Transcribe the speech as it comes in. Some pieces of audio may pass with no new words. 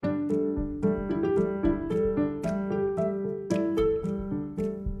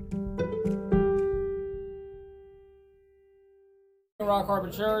Rock Harbor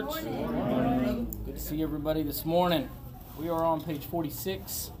Church. Good to see everybody this morning. We are on page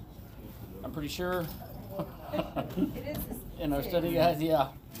 46. I'm pretty sure. In our study guides, yeah.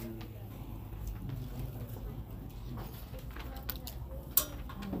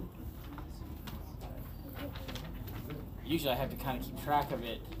 Usually I have to kind of keep track of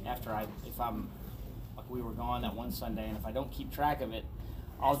it if I'm, like we were gone that one Sunday, and if I don't keep track of it,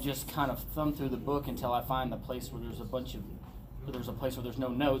 I'll just kind of thumb through the book until I find the place where there's a place where there's no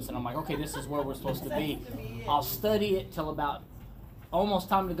notes, and I'm like, okay, this is where we're supposed to be. I'll study it till about almost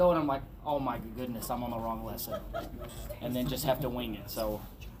time to go, and I'm like, oh my goodness, I'm on the wrong lesson, and then just have to wing it. So,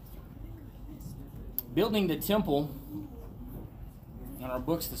 building the temple in our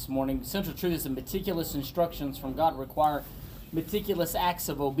books this morning, the central truth is that meticulous instructions from God require meticulous acts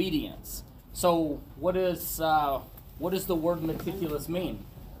of obedience. So, what does the word meticulous mean?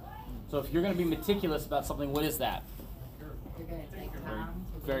 So, if you're going to be meticulous about something, what is that? You're going to take time.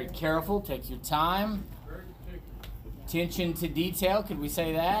 Very careful, take your time. Attention to detail, could we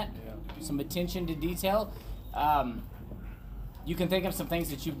say that? Yeah. Some attention to detail. You can think of some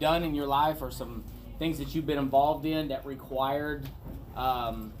things that you've done in your life or some things that you've been involved in that required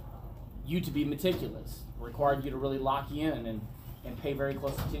you to be meticulous, required you to really lock in and pay very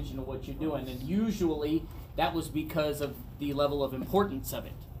close attention to what you're doing. And usually that was because of the level of importance of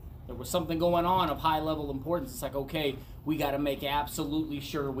it. There was something going on of high level importance. It's like, okay, we got to make absolutely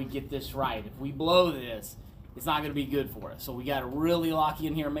sure we get this right. If we blow this, it's not going to be good for us. So we got to really lock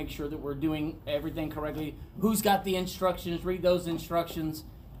in here and make sure that we're doing everything correctly. Who's got the instructions? Read those instructions.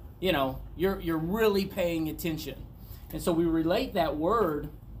 You know, you're really paying attention. And so we relate that word.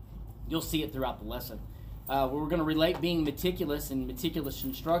 You'll see it throughout the lesson. We're going to relate being meticulous and meticulous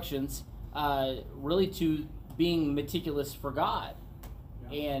instructions really to being meticulous for God.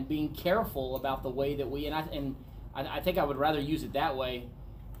 And being careful about the way that I think I would rather use it that way,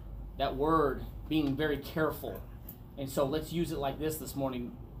 that word, being very careful. And so let's use it like this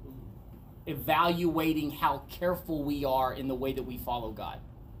morning, evaluating how careful we are in the way that we follow God.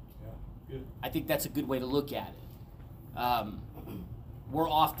 Yeah, good. I think that's a good way to look at it. We're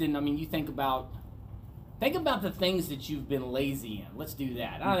often, you think about the things that you've been lazy in. Let's do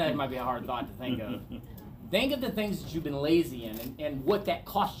that. I know that might be a hard thought to think of. Think of the things that you've been lazy in and what that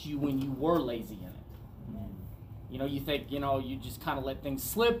cost you when you were lazy in it. You know, you think, you just kind of let things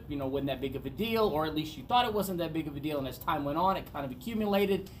slip, wasn't that big of a deal, or at least you thought it wasn't that big of a deal, and as time went on, it kind of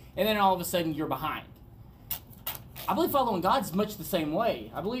accumulated, and then all of a sudden you're behind. I believe following God's much the same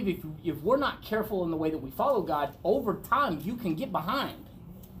way. I believe if we're not careful in the way that we follow God, over time you can get behind.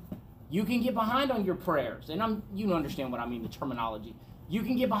 You can get behind on your prayers, and you understand what I mean, the terminology. You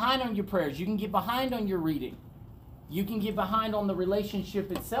can get behind on your prayers. You can get behind on your reading. You can get behind on the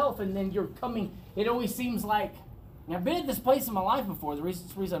relationship itself, and then you're coming. It always seems like, I've been at this place in my life before. The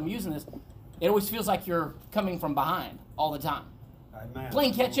reason I'm using this, it always feels like you're coming from behind all the time. Amen.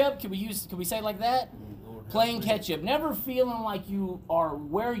 Playing catch up. Can we say it like that? Playing catch up. Never feeling like you are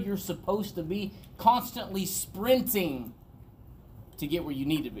where you're supposed to be. Constantly sprinting to get where you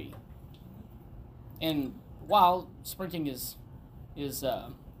need to be. And while sprinting is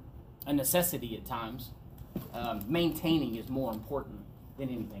a necessity at times, maintaining is more important than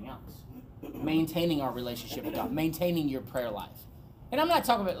anything else. Maintaining our relationship with God, maintaining your prayer life. And I'm not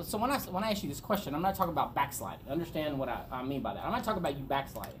talking about, so when I ask you this question, I'm not talking about backsliding. Understand what I mean by that. I'm not talking about you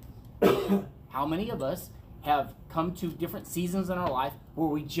backsliding. How many of us have come to different seasons in our life where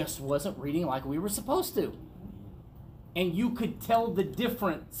we just wasn't reading like we were supposed to? And you could tell the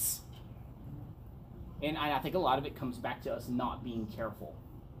difference. And I think a lot of it comes back to us not being careful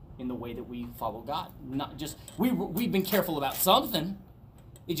in the way that we follow God. Not just we've been careful about something,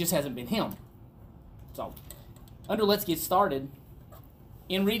 it just hasn't been Him. So, let's get started.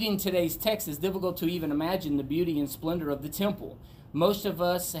 In reading today's text, it's difficult to even imagine the beauty and splendor of the temple. Most of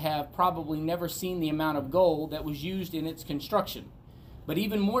us have probably never seen the amount of gold that was used in its construction. But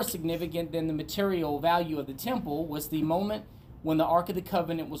even more significant than the material value of the temple was the moment when the Ark of the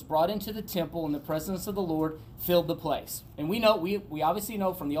Covenant was brought into the temple and the presence of the Lord filled the place. And we obviously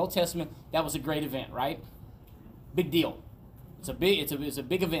know from the Old Testament that was a great event, right? Big deal. It's a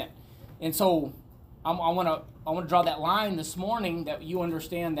big event. And so I want to draw that line this morning that you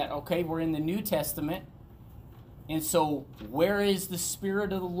understand that, okay, we're in the New Testament. And so where is the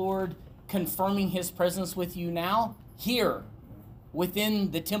Spirit of the Lord confirming His presence with you now? Here,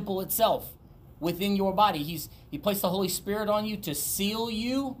 within the temple itself. Within your body. He placed the Holy Spirit on you to seal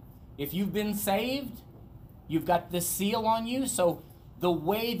you. If you've been saved, you've got this seal on you. So the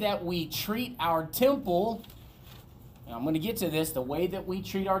way that we treat our temple, and I'm going to get to this, the way that we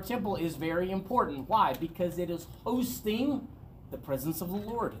treat our temple is very important. Why? Because it is hosting the presence of the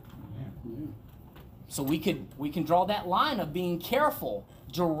Lord. Amen. So we can draw that line of being careful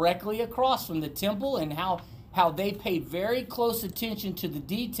directly across from the temple, and how they paid very close attention to the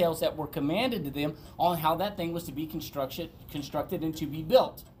details that were commanded to them on how that thing was to be constructed and to be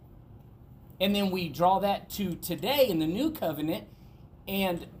built. And then we draw that to today in the new covenant.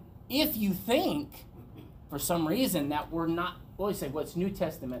 And if you think for some reason that we're not, well, you say, well, it's New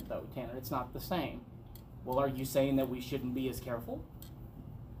Testament though, Tanner, it's not the same. Well, are you saying that we shouldn't be as careful?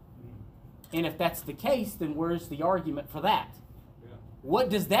 And if that's the case, then where's the argument for that? Yeah. What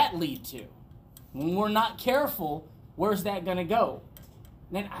does that lead to? When we're not careful, where's that going to go?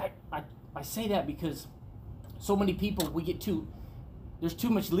 And I say that because so many people, there's too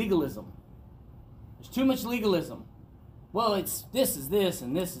much legalism. There's too much legalism. Well, it's this is this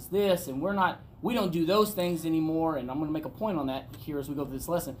and this is this, and we don't do those things anymore. And I'm going to make a point on that here as we go through this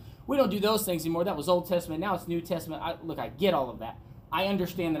lesson. We don't do those things anymore. That was Old Testament. Now it's New Testament. I get all of that. I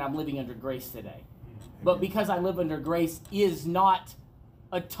understand that I'm living under grace today. But because I live under grace is not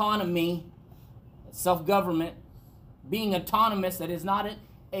autonomy, self-government, being autonomous, that is not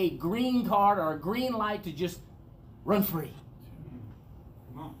a green card or a green light to just run free.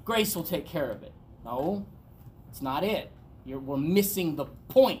 Come on. Grace will take care of it. No, it's not it. We're missing the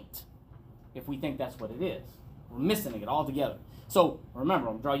point if we think that's what it is. We're missing it altogether. So remember,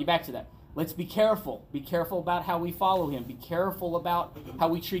 I'll draw you back to that. Let's be careful. Be careful about how we follow him. Be careful about how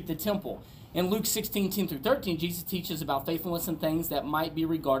we treat the temple. In Luke 16, 10 through 13, Jesus teaches about faithfulness in things that might be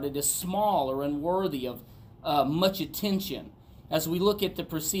regarded as small or unworthy of much attention. As we look at the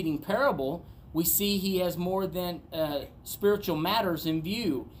preceding parable, we see he has more than spiritual matters in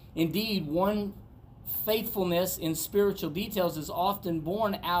view. Indeed, one faithfulness in spiritual details is often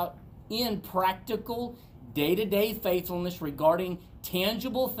borne out in practical, day-to-day faithfulness regarding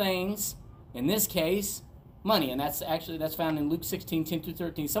tangible things, in this case, money. And that's found in Luke 16, 10 through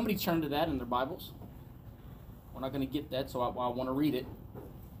 13. Somebody turn to that in their Bibles. We're not going to get that, so I want to read it.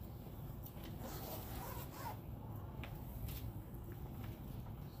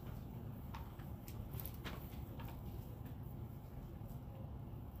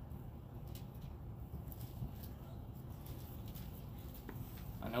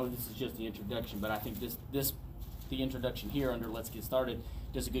 I know this is just the introduction, but I think the introduction here under Let's Get Started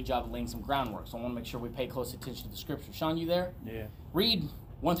does a good job of laying some groundwork. So I want to make sure we pay close attention to the scripture. Sean, you there? Yeah. Read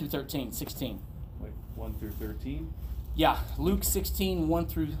 1 through 13, 16. Wait, 1 through 13? Yeah, Luke 16, 1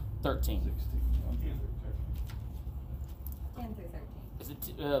 through 13. 16. Okay. 10 through 13. Is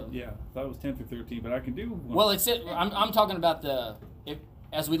it? Yeah, I thought it was 10 through 13, but I can do one. Well, it's it. I'm talking about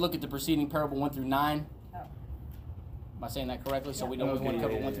as we look at the preceding parable 1 through 9. Oh. Am I saying that correctly? So we Okay, don't want to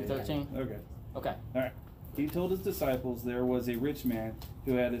cover yeah, 1 through 13. Okay. Okay. All right. He told his disciples there was a rich man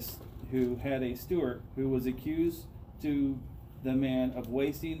who had a steward who was accused to the man of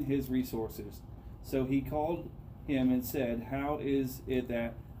wasting his resources. So he called him and said, "How is it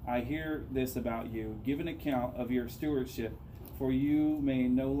that I hear this about you? Give an account of your stewardship, for you may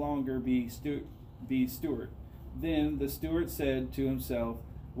no longer be steward." Then the steward said to himself,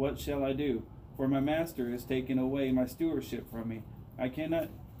 "What shall I do? For my master has taken away my stewardship from me. I cannot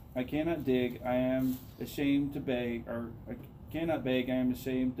dig, I am ashamed to beg, or I cannot beg, I am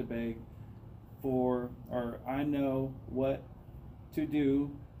ashamed to beg, or I know what to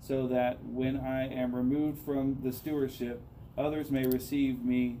do, so that when I am removed from the stewardship, others may receive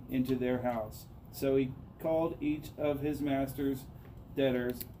me into their house." So he called each of his master's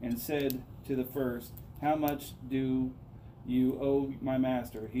debtors and said to the first, "How much do you owe my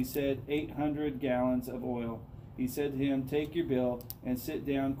master?" He said, 800 gallons of oil. He said to him, "Take your bill and sit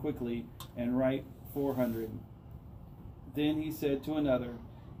down quickly and write 400. Then he said to another,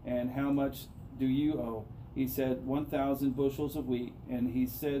 "And how much do you owe?" He said, 1,000 bushels of wheat. And he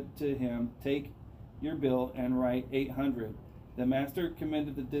said to him, "Take your bill and write 800. The master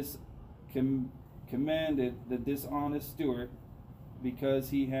commended the dishonest steward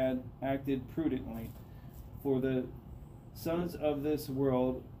because he had acted prudently. For the sons of this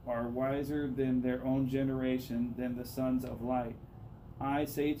world are wiser than their own generation, than the sons of light. I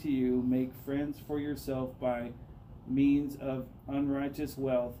say to you, make friends for yourself by means of unrighteous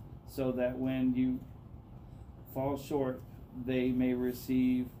wealth, so that when you fall short, they may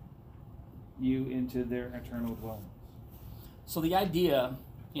receive you into their eternal dwelling." So the idea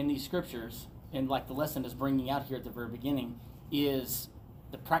in these scriptures, and like the lesson is bringing out here at the very beginning, is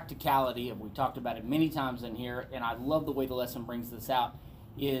the practicality of, we talked about it many times in here, and I love the way the lesson brings this out,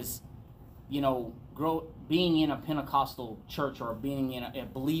 is, being in a Pentecostal church, or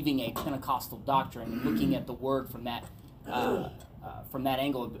believing a Pentecostal doctrine, and looking at the word from that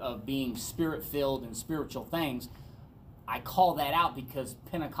angle of being spirit-filled and spiritual things. I call that out because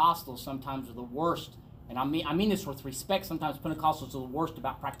Pentecostals sometimes are the worst, and I mean this with respect. Sometimes Pentecostals are the worst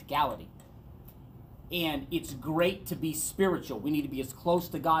about practicality. And it's great to be spiritual. We need to be as close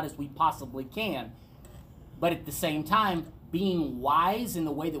to God as we possibly can. But at the same time, being wise in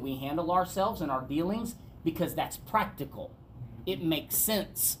the way that we handle ourselves and our dealings, because that's practical. It makes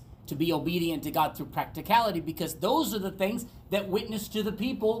sense to be obedient to God through practicality, because those are the things that witness to the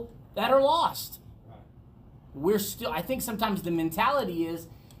people that are lost. We're still, I think sometimes the mentality is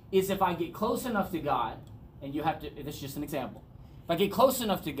if I get close enough to God, and you have to, this is just an example. If I get close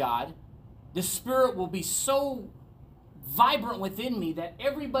enough to God, the Spirit will be so vibrant within me that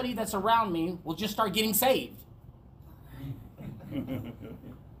everybody that's around me will just start getting saved.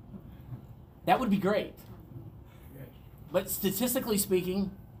 That would be great. But statistically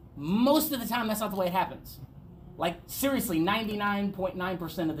speaking, most of the time that's not the way it happens. Like seriously,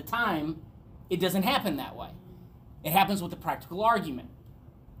 99.9% of the time, it doesn't happen that way. It happens with a practical argument,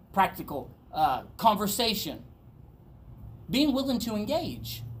 practical conversation, being willing to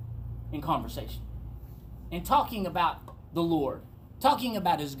engage in conversation, and talking about the Lord, talking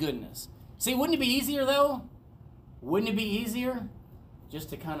about His goodness. See, wouldn't it be easier though? Wouldn't it be easier just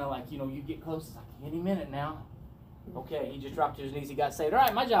to kind of like, you get close, it's like, any minute now. Okay, he just dropped to his knees, he got saved. All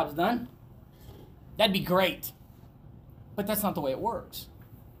right, my job's done. That'd be great. But that's not the way it works.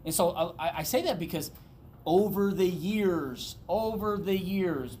 And so I say that because over the years,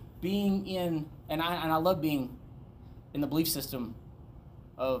 being in, and I love being in the belief system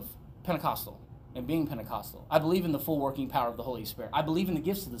of Pentecostal and being Pentecostal. I believe in the full working power of the Holy Spirit. I believe in the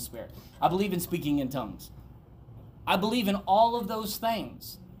gifts of the Spirit. I believe in speaking in tongues. I believe in all of those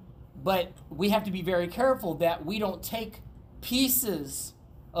things. But we have to be very careful that we don't take pieces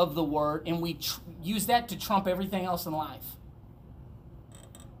of the Word and we use that to trump everything else in life.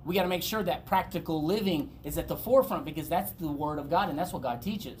 We got to make sure that practical living is at the forefront, because that's the Word of God and that's what God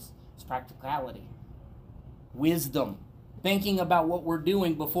teaches. It's practicality. Wisdom. Thinking about what we're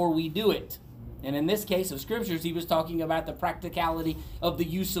doing before we do it. And in this case of Scriptures, he was talking about the practicality of the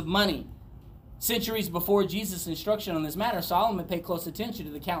use of money. Centuries before Jesus' instruction on this matter, Solomon paid close attention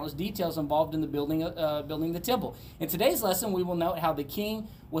to the countless details involved in the building the temple. In today's lesson, we will note how the king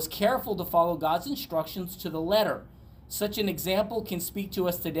was careful to follow God's instructions to the letter. Such an example can speak to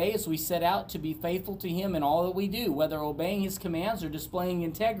us today as we set out to be faithful to Him in all that we do, whether obeying His commands or displaying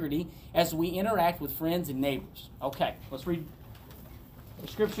integrity as we interact with friends and neighbors. Okay, let's read the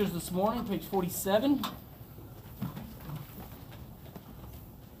Scriptures this morning, page 47.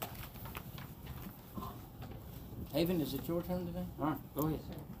 Haven, is it your turn today? All right, go ahead.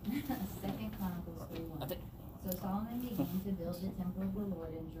 Sure. 2 Chronicles 3:1. So Solomon began to build the temple of the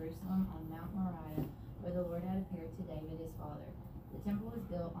Lord in Jerusalem on Mount Moriah, where the Lord had appeared to David his father. The temple was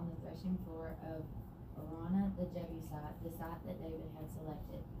built on the threshing floor of Araunah the Jebusite, the site that David had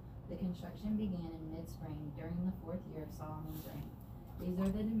selected. The construction began in mid-spring during the 4th year of Solomon's reign. These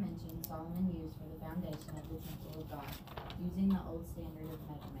are the dimensions Solomon used for the foundation of the temple of God, using the old standard of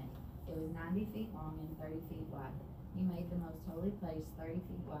measurement. It was 90 feet long and 30 feet wide. He made the most holy place 30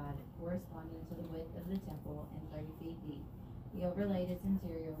 feet wide, corresponding to the width of the temple, and 30 feet deep. He overlaid its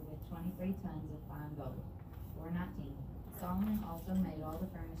interior with 23 tons of fine gold. 4:19. Solomon also made all the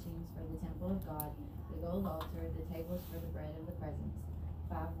furnishings for the temple of God, the gold altar, the tables for the bread of the presence.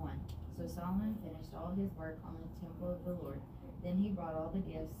 5:1. So Solomon finished all his work on the temple of the Lord. Then he brought all the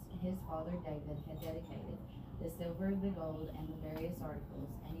gifts his father David had dedicated, the silver, the gold, and the various articles,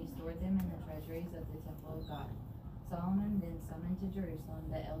 and he stored them in the treasuries of the temple of God. Solomon then summoned to Jerusalem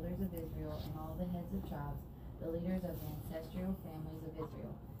the elders of Israel and all the heads of tribes, the leaders of the ancestral families of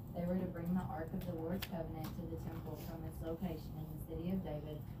Israel. They were to bring the Ark of the Lord's Covenant to the temple from its location in the city of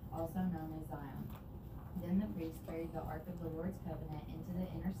David, also known as Zion. Then the priests carried the Ark of the Lord's Covenant into the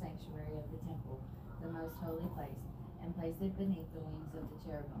inner sanctuary of the temple, the most holy place, and placed it beneath the wings of the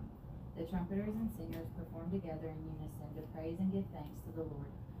cherubim. The trumpeters and singers performed together in unison to praise and give thanks to the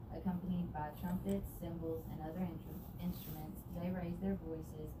Lord. Accompanied by trumpets, cymbals, and other instruments, they raised their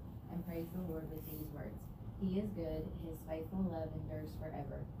voices and praised the Lord with these words: He is good, His faithful love endures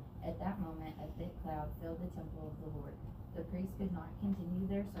forever. At that moment, a thick cloud filled the temple of the Lord. The priests could not continue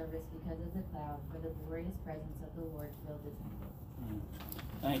their service because of the cloud, for the glorious presence of the Lord filled the temple.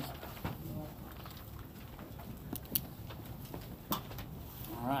 Thank you.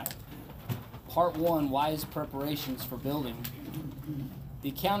 All right. Part 1, wise preparations for building. The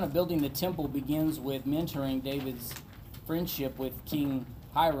account of building the temple begins with mentoring David's friendship with King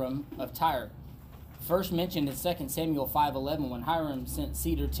Hiram of Tyre. First mentioned in 2 Samuel 5:11, when Hiram sent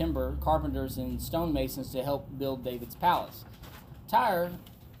cedar timber, carpenters, and stonemasons to help build David's palace. Tyre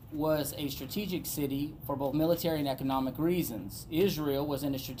was a strategic city for both military and economic reasons. Israel was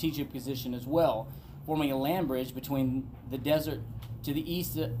in a strategic position as well, forming a land bridge between the desert to the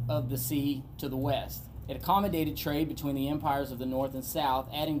east of the sea to the west. It accommodated trade between the empires of the north and south,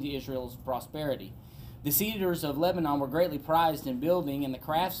 adding to Israel's prosperity. The cedars of Lebanon were greatly prized in building, and the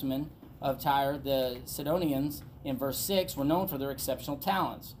craftsmen of Tyre, the Sidonians, in verse 6, were known for their exceptional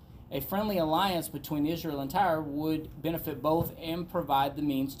talents. A friendly alliance between Israel and Tyre would benefit both and provide the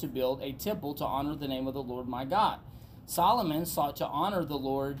means to build a temple to honor the name of the Lord my God. Solomon sought to honor the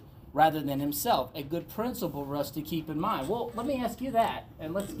Lord rather than himself, a good principle for us to keep in mind. Well, let me ask you that,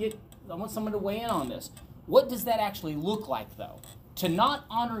 and I want someone to weigh in on this. What does that actually look like, though? To not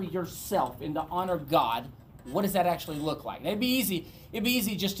honor yourself and to honor God, what does that actually look like? It'd be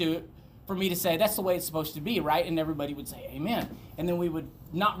easy just for me to say, that's the way it's supposed to be, right? And everybody would say, amen. And then we would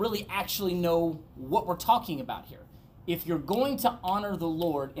not really actually know what we're talking about here. If you're going to honor the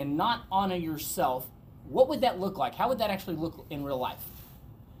Lord and not honor yourself, what would that look like? How would that actually look in real life?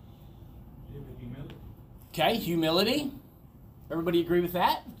 Humility. Okay, humility. Everybody agree with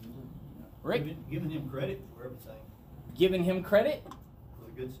that? Rick? Giving him credit for everything, Giving him credit? for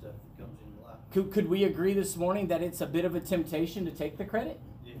the good stuff that comes in your life. Could we agree this morning that it's a bit of a temptation to take the credit?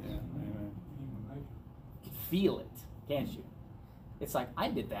 Yeah. Amen. You can feel it, can't you? It's like, I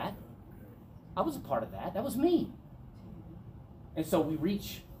did that. I was a part of that. That was me. And so we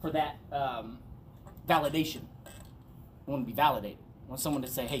reach for that validation. We want to be validated. We want someone to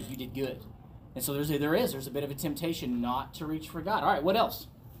say, hey, you did good. And so there's a bit of a temptation not to reach for God. All right, what else?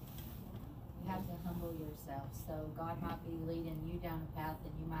 You have to humble yourself. So God might be leading you down a path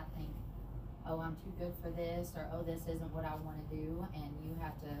and you might think, oh, I'm too good for this, or oh, this isn't what I want to do. And you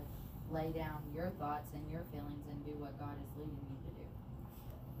have to lay down your thoughts and your feelings and do what God is leading you to do.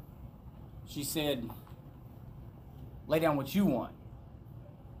 She said, lay down what you want.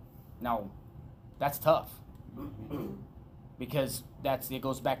 Now, that's tough. Because it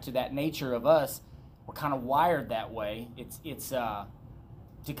goes back to that nature of us. We're kind of wired that way. It's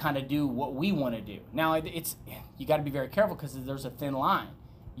to kind of do what we want to do. Now, you got to be very careful because there's a thin line.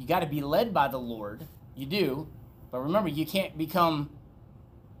 You got to be led by the Lord. You do. But remember, you can't become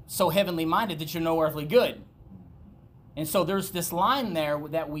so heavenly minded that you're no earthly good. And so there's this line there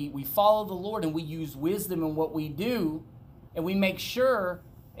that we follow the Lord and we use wisdom in what we do, and we make sure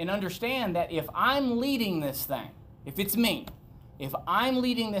and understand that if I'm leading this thing, if it's me, if I'm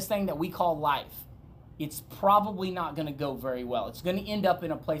leading this thing that we call life, it's probably not going to go very well. It's going to end up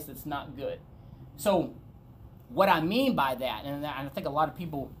in a place that's not good. So what I mean by that, and I think a lot of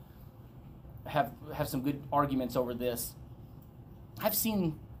people have some good arguments over this, I've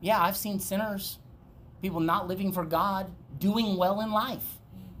seen sinners, people not living for God, doing well in life.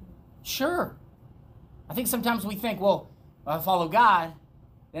 Sure. I think sometimes we think, well, if I follow God,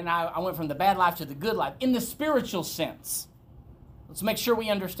 then I went from the bad life to the good life, in the spiritual sense. Let's make sure we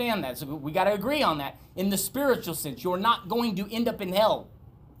understand that. So we got to agree on that. In the spiritual sense, you're not going to end up in hell,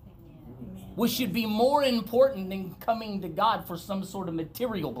 which should be more important than coming to God for some sort of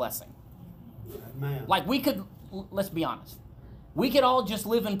material blessing. Amen. Like let's be honest, we could all just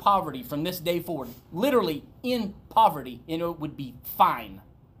live in poverty from this day forward, literally in poverty, and it would be fine,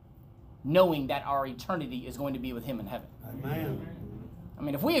 knowing that our eternity is going to be with Him in heaven. Amen. I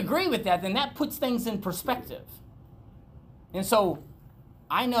mean, if we agree with that, then that puts things in perspective. And so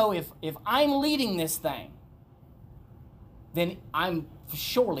I know if I'm leading this thing, then I'm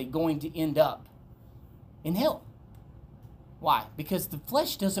surely going to end up in hell. Why? Because the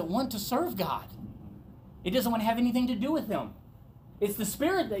flesh doesn't want to serve God. It doesn't want to have anything to do with Him. It's the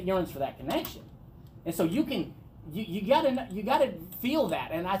spirit that yearns for that connection. And so you gotta feel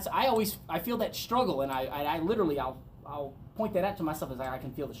that. And I feel that struggle, and I'll point that out to myself as I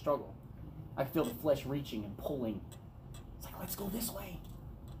can feel the struggle. I can feel the flesh reaching and pulling. It's like, let's go this way.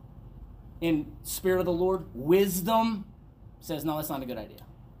 In Spirit of the Lord, wisdom says, no, that's not a good idea.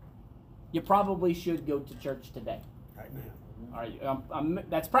 You probably should go to church today. Amen. All right,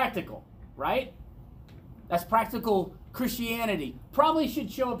 that's practical, right? That's practical Christianity. Probably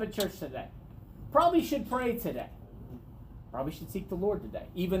should show up at church today. Probably should pray today. Probably should seek the Lord today.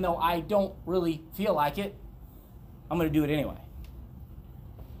 Even though I don't really feel like it, I'm going to do it anyway.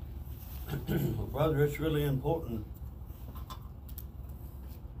 Well, brother, it's really important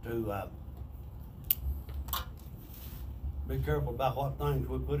to be careful about what things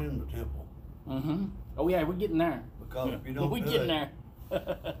we put in the temple. Mm-hmm. Oh yeah, we're getting there. Because if you don't we're do getting it,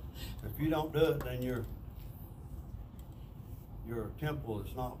 there. if you don't do it, then your temple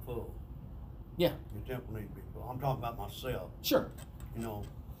is not full. Yeah. Your temple needs to be full. I'm talking about myself. Sure. You know,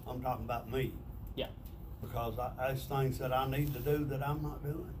 I'm talking about me. Yeah. Because there's things that I need to do that I'm not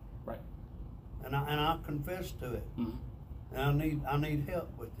doing. Right. And I confess to it. Mm-hmm. And I need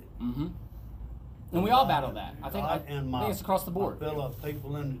help with it. Mm-hmm. And we all battle that. I think it's across the board. My fellow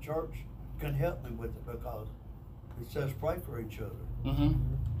people in the church can help me with it because it says pray for each other. Mm-hmm.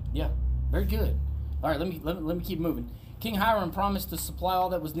 Yeah. Very good. All right, let me keep moving. King Hiram promised to supply all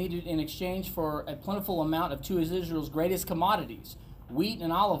that was needed in exchange for a plentiful amount of two of Israel's greatest commodities, wheat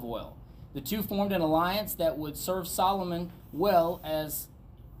and olive oil. The two formed an alliance that would serve Solomon well as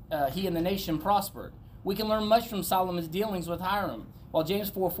he and the nation prospered. We can learn much from Solomon's dealings with Hiram. While James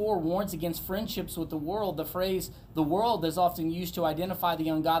 4:4 warns against friendships with the world, the phrase "the world" is often used to identify the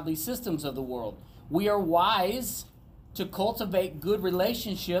ungodly systems of the world. We are wise to cultivate good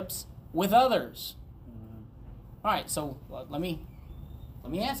relationships with others. All right, so let me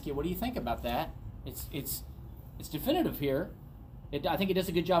ask you, what do you think about that? It's definitive here. I think it does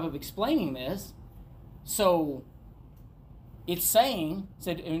a good job of explaining this. So it's saying,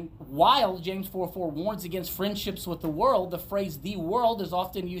 while James 4:4 warns against friendships with the world, the phrase "the world" is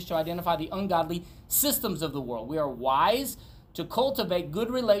often used to identify the ungodly systems of the world. We are wise to cultivate good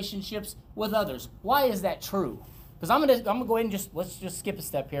relationships with others. Why is that true? Because I'm gonna go ahead and let's just skip a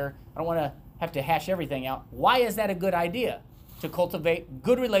step here. I don't want to have to hash everything out. Why is that a good idea, to cultivate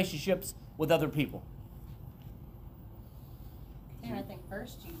good relationships with other people? And I think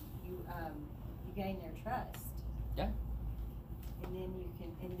first you gain their trust. Yeah. And then you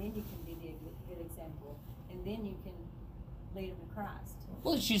can be the good example, and then you can lead them to Christ.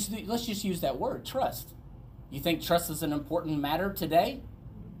 Well, let's just use that word, trust. You think trust is an important matter today?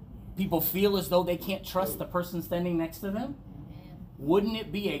 People feel as though they can't trust the person standing next to them. Wouldn't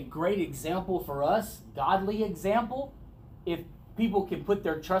it be a great example for us, godly example, if people can put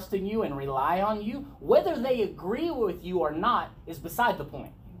their trust in you and rely on you? Whether they agree with you or not is beside the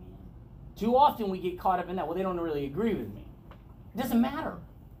point. Too often we get caught up in that. Well, they don't really agree with me. It doesn't matter.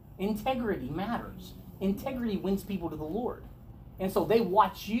 Integrity matters. Integrity wins people to the Lord. And so they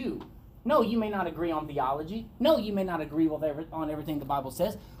watch you. No, you may not agree on theology. No, you may not agree with on everything the Bible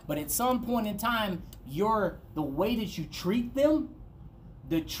says. But at some point in time, the way that you treat them,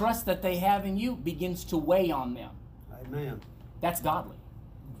 the trust that they have in you begins to weigh on them. Amen. That's godly.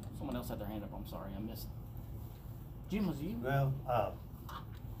 Someone else had their hand up. I'm sorry, I missed. Jim, was it you? Well, about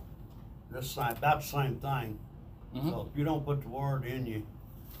the same thing. Mm-hmm. So if you don't put the word in you,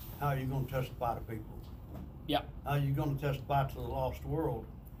 how are you going to testify to people? Yep. How are you going to testify to the lost world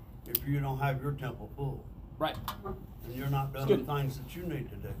if you don't have your temple full? Right. And you're not doing the things that you need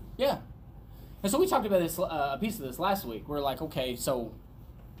to do. Yeah. And so we talked about this, a piece of this last week. We're like, okay, so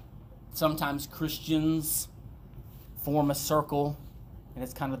sometimes Christians form a circle, and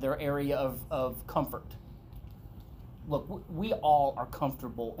it's kind of their area of comfort. Look, we all are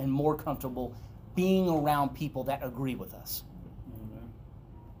comfortable and more comfortable being around people that agree with us. Amen.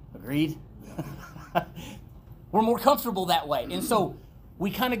 Agreed? We're more comfortable that way. And so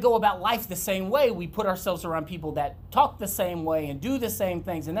we kind of go about life the same way. We put ourselves around people that talk the same way and do the same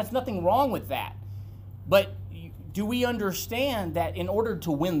things, and that's nothing wrong with that. But do we understand that in order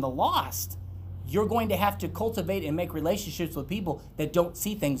to win the lost, you're going to have to cultivate and make relationships with people that don't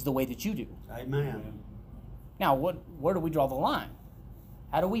see things the way that you do? Amen. Now, where do we draw the line?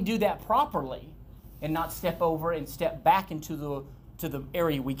 How do we do that properly and not step over and step back into the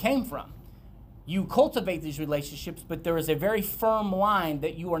area we came from? You cultivate these relationships, but there is a very firm line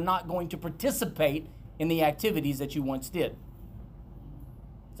that you are not going to participate in the activities that you once did.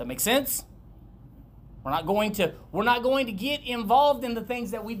 Does that make sense? We're not going to get involved in the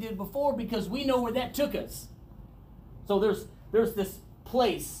things that we did before because we know where that took us. So there's this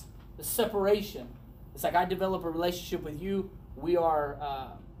place, the separation. It's like I develop a relationship with you. We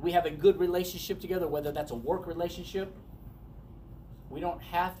have a good relationship together, whether that's a work relationship. It don't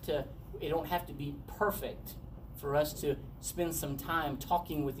have to be perfect for us to spend some time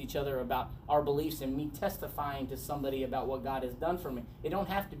talking with each other about our beliefs and me testifying to somebody about what God has done for me. It don't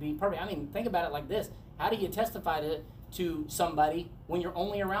have to be perfect. I mean, think about it like this. How do you testify to somebody when you're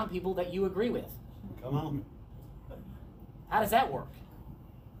only around people that you agree with? Come on. How does that work?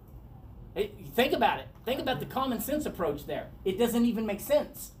 Think about it. Think about the common sense approach there. It doesn't even make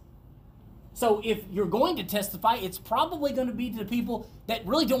sense. So if you're going to testify, it's probably going to be to the people that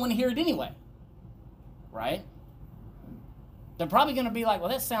really don't want to hear it anyway. Right? They're probably going to be like, well,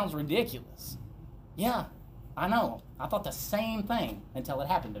 that sounds ridiculous. Yeah, I know. I thought the same thing until it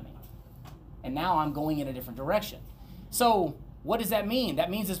happened to me. And now I'm going in a different direction. So what does that mean? That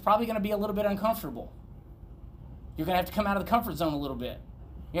means it's probably going to be a little bit uncomfortable. You're going to have to come out of the comfort zone a little bit.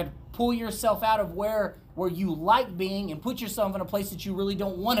 You have to pull yourself out of where you like being and put yourself in a place that you really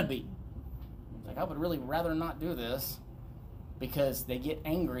don't want to be. It's like, I would really rather not do this. because they get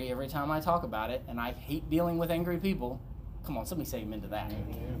angry every time I talk about it, and I hate dealing with angry people. Come on, somebody say amen to that.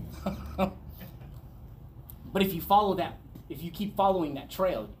 But if you follow that, if you keep following that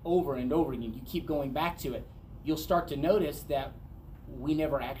trail over and over again, you keep going back to it, you'll start to notice that we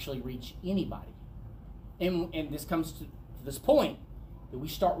never actually reach anybody. And this comes to this point that we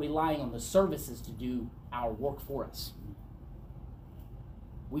start relying on the services to do our work for us.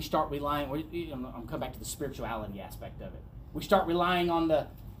 We start relying, I'm coming back to the spirituality aspect of it. We start relying on the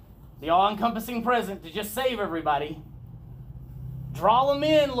all-encompassing present to just save everybody. Draw them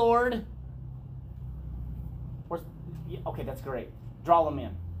in, Lord. Okay, that's great. Draw them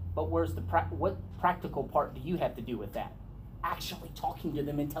in. But where's what practical part do you have to do with that? Actually talking to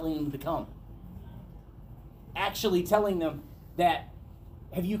them and telling them to come. Actually telling them that,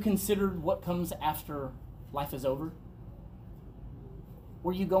 have you considered what comes after life is over?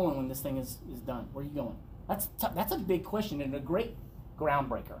 Where are you going when this thing is done? Where are you going? That's a big question and a great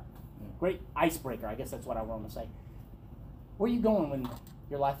groundbreaker. Great icebreaker, I guess that's what I want to say. Where are you going when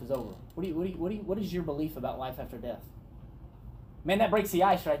your life is over? What is your belief about life after death? Man, that breaks the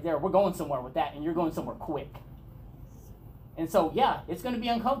ice right there. We're going somewhere with that, and you're going somewhere quick. And so, yeah, it's going to be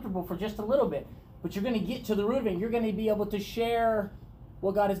uncomfortable for just a little bit, but you're going to get to the root of it, and you're going to be able to share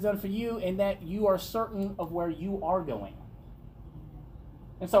what God has done for you and that you are certain of where you are going.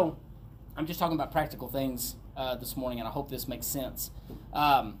 And so, I'm just talking about practical things this morning, and I hope this makes sense.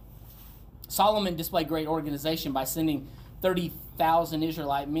 Solomon displayed great organization by sending 30,000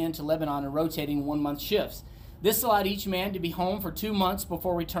 Israelite men to Lebanon and rotating 1-month shifts. This allowed each man to be home for 2 months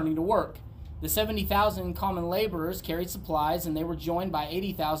before returning to work. The 70,000 common laborers carried supplies, and they were joined by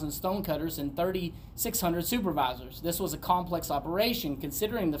 80,000 stonecutters and 3,600 supervisors. This was a complex operation,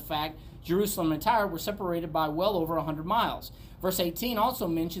 considering the fact Jerusalem and Tyre were separated by well over 100 miles. Verse 18 also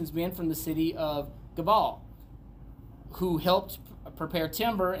mentions men from the city of Gabal, who helped prepare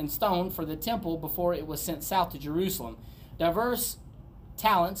timber and stone for the temple before it was sent south to Jerusalem. Diverse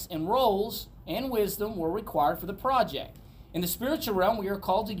talents and roles and wisdom were required for the project. In the spiritual realm, we are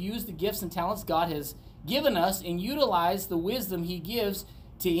called to use the gifts and talents God has given us and utilize the wisdom he gives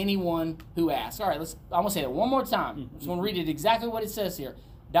to anyone who asks. All right, I'm going to say that one more time. I'm just going to read it exactly what it says here.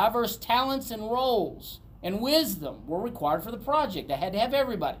 Diverse talents and roles and wisdom were required for the project. I had to have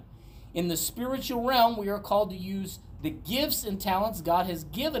everybody. In the spiritual realm, we are called to use the gifts and talents God has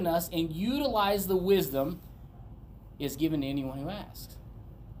given us and utilize the wisdom is given to anyone who asks.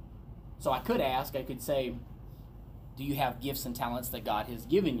 So I could say, do you have gifts and talents that God has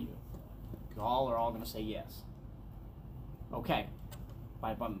given you? You all are all going to say yes. Okay.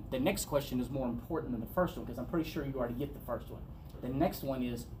 The next question is more important than the first one because I'm pretty sure you already get the first one. The next one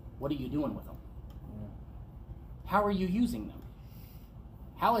is, what are you doing with them? How are you using them?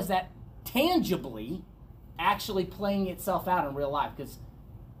 How is that tangibly actually playing itself out in real life? Because,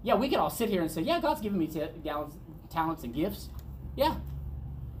 yeah, we could all sit here and say, yeah, God's given me talents and gifts. Yeah.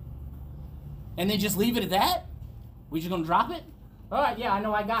 And then just leave it at that? We just going to drop it? All right, yeah, I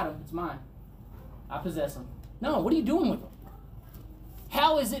know I got them. It's mine. I possess them. No, what are you doing with them?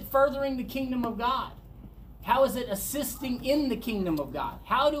 How is it furthering the kingdom of God? How is it assisting in the kingdom of God?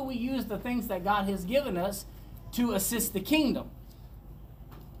 How do we use the things that God has given us to assist the kingdom?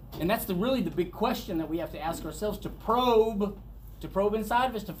 And that's really the big question that we have to ask ourselves, to probe inside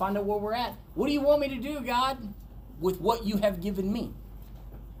of us, to find out where we're at. What do you want me to do, God, with what you have given me?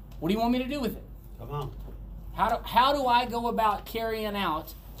 What do you want me to do with it? Come on. How do I go about carrying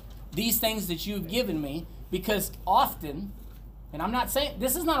out these things that you've given me? Because often, and I'm not saying,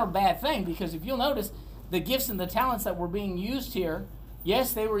 this is not a bad thing, because if you'll notice, the gifts and the talents that were being used here,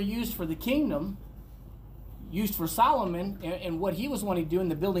 yes, they were used for the kingdom, used for Solomon and what he was wanting to do in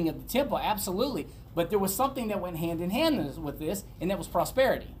the building of the temple, absolutely. But there was something that went hand in hand with this, and that was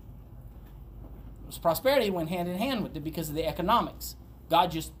prosperity. It was prosperity that went hand in hand with it because of the economics.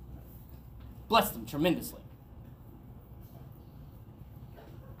 God just blessed them tremendously.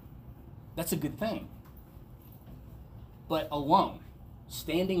 That's a good thing. But alone,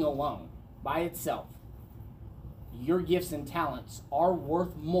 standing alone, by itself, your gifts and talents are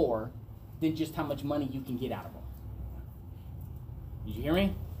worth more than just how much money you can get out of them. Did you hear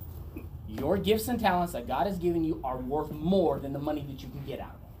me? Your gifts and talents that God has given you are worth more than the money that you can get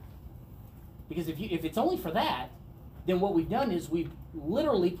out of them. Because if it's only for that, then what we've done is we've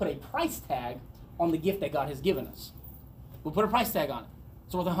literally put a price tag on the gift that God has given us. We put a price tag on it.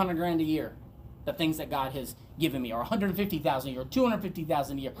 It's worth $100,000 a year. The things that God has given me, or $150,000 a year, or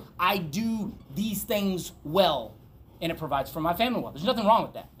 $250,000 a year. I do these things well, and it provides for my family well. There's nothing wrong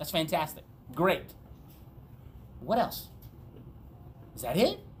with that. That's fantastic. Great. What else? Is that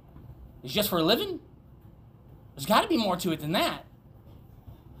it? It's just for a living? There's got to be more to it than that.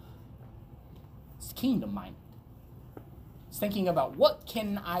 It's kingdom-minded. It's thinking about what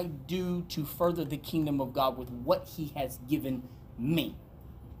can I do to further the kingdom of God with what he has given me.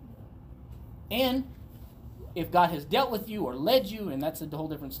 And if God has dealt with you or led you, and that's a whole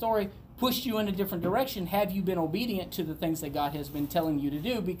different story, pushed you in a different direction, have you been obedient to the things that God has been telling you to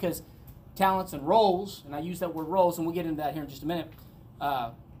do? Because talents and roles, and I use that word roles, and we'll get into that here in just a minute,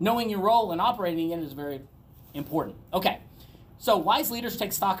 knowing your role and operating in it is very important. Okay, so wise leaders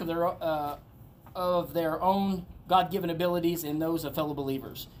take stock of their own God-given abilities and those of fellow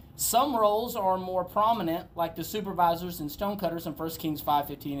believers. Some roles are more prominent, like the supervisors and stonecutters in 1 Kings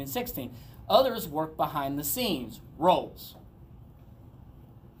 5:15 and 16. Others work behind the scenes. Roles.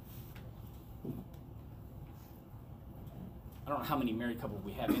 I don't know how many married couples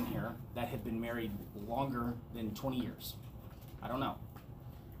we have in here that have been married longer than 20 years. I don't know.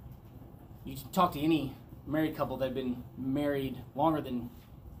 You talk to any married couple that have been married longer than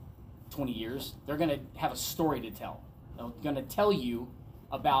 20 years, they're going to have a story to tell. They're going to tell you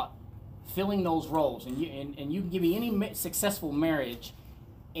about filling those roles. And you can give me any successful marriage,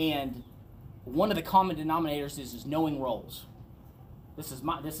 and one of the common denominators is knowing roles. This is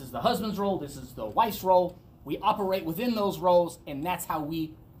the husband's role, this is the wife's role. We operate within those roles, and that's how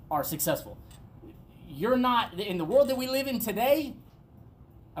we are successful. You're not, in the world that we live in today,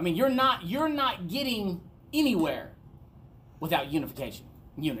 I mean, you're not getting anywhere without unification,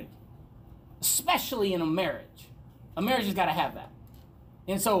 unity. Especially in a marriage. A marriage has got to have that.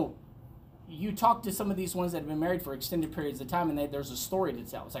 And so you talk to some of these ones that have been married for extended periods of time, and there's a story to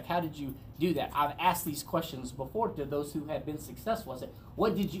tell. It's like, how did you do that? I've asked these questions before to those who have been successful. I said,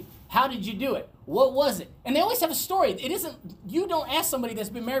 how did you do it? What was it? And they always have a story. It isn't, you don't ask somebody that's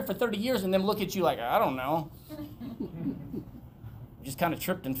been married for 30 years and then look at you like, I don't know. Just kind of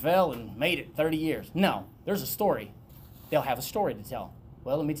tripped and fell and made it 30 years. No, there's a story. They'll have a story to tell.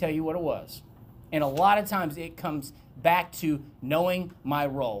 Well, let me tell you what it was. And a lot of times it comes back to knowing my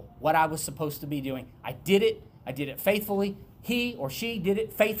role, what I was supposed to be doing. I did it faithfully. He or she did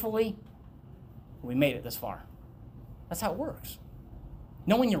it faithfully. We made it this far. That's how it works.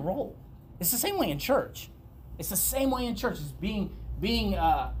 Knowing your role. It's the same way in church. It's the same way in church. It's being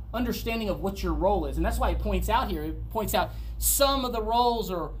understanding of what your role is. And that's why it points out here. It points out some of the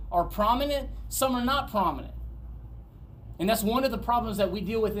roles are prominent, some are not prominent. And that's one of the problems that we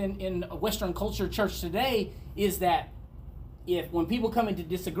deal with in Western culture church today, is that when people come into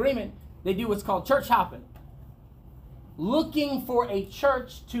disagreement, they do what's called church hopping. Looking for a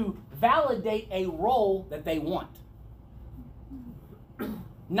church to validate a role that they want.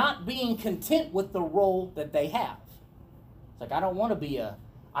 Not being content with the role that they have. It's like, I don't want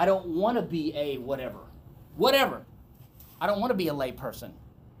to be a whatever. Whatever. I don't want to be a lay person.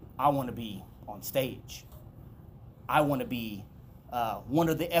 I want to be on stage. I want to be one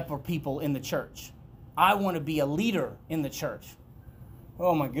of the upper people in the church. I want to be a leader in the church.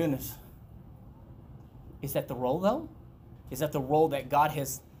 Oh my goodness. Is that the role though? Is that the role that God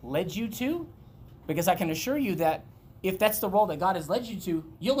has led you to? Because I can assure you that if that's the role that God has led you to,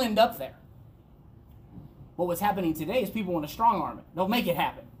 you'll end up there. But what's happening today is people want to strong arm it. They'll make it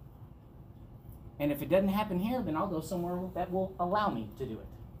happen. And if it doesn't happen here, then I'll go somewhere that will allow me to do it.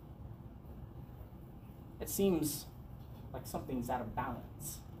 It seems like something's out of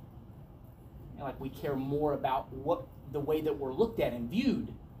balance. And like we care more about the way that we're looked at and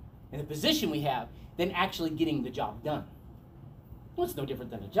viewed and the position we have than actually getting the job done. Well, it's no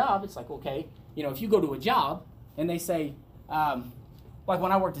different than a job. It's like, okay, if you go to a job and they say, like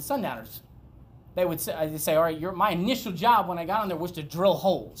when I worked at Sundowners, they would say, all right, my initial job when I got on there was to drill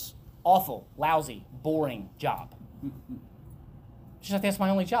holes. Awful, lousy, boring job. She's like, that's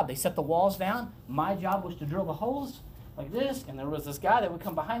my only job. They set the walls down. My job was to drill the holes like this, and there was this guy that would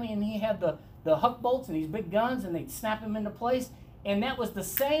come behind me, and he had the huck bolts and these big guns, and they'd snap them into place, and that was the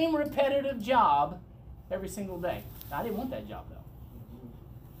same repetitive job every single day. Now, I didn't want that job, though.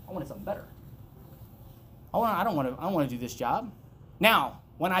 I wanted something better. I don't want to do this job. Now,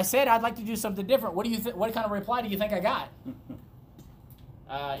 when I said I'd like to do something different, what kind of reply do you think I got?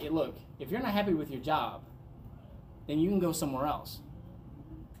 Look, if you're not happy with your job, then you can go somewhere else.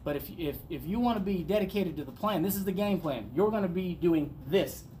 But if you want to be dedicated to the plan, this is the game plan. You're going to be doing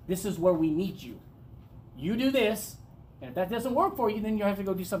this. This is where we need you. You do this, and if that doesn't work for you, then you have to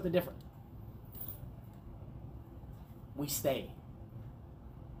go do something different. We stay,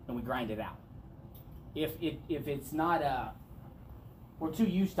 and we grind it out. If it's not, we're too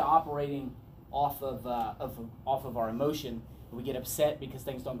used to operating off of our emotion. We get upset because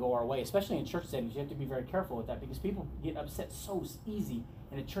things don't go our way, especially in church settings. You have to be very careful with that because people get upset so easy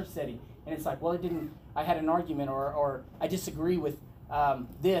in a church setting, and it's like, well, I had an argument, or I disagree with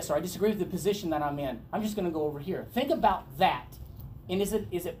this, or I disagree with the position that I'm in. I'm just going to go over here. Think about that. And is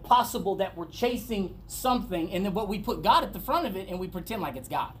it possible that we're chasing something, and then we put God at the front of it, and we pretend like it's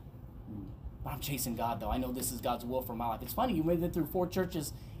God? But I'm chasing God, though. I know this is God's will for my life. It's funny, you made it through 4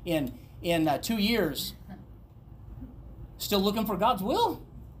 churches in 2 years, still looking for God's will.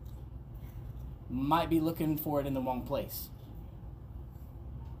 Might be looking for it in the wrong place.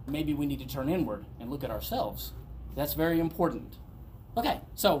 Maybe we need to turn inward and look at ourselves. That's very important. Okay,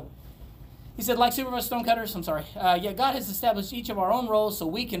 so he said, like supervised stonecutters, yeah, God has established each of our own roles so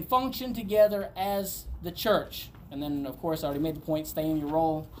we can function together as the church. And then, of course, I already made the point, stay in your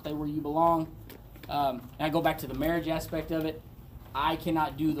role, stay where you belong. And I go back to the marriage aspect of it. I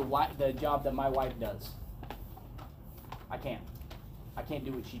cannot do the job that my wife does. I can't. I can't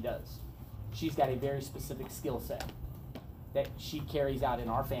do what she does. She's got a very specific skill set that she carries out in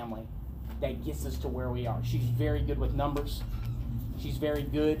our family that gets us to where we are. She's very good with numbers. She's very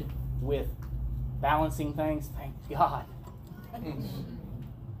good with balancing things. Thank God.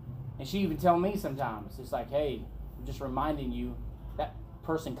 And she even tell me sometimes, it's like, hey, I'm just reminding you, that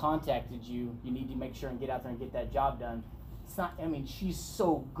person contacted you. You need to make sure and get out there and get that job done. It's not, I mean, she's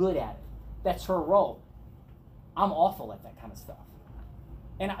so good at it. That's her role. I'm awful at that kind of stuff.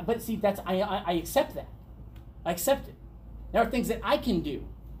 But see, I accept that. I accept it. There are things that I can do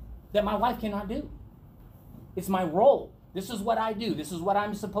that my wife cannot do. It's my role. This is what I do. This is what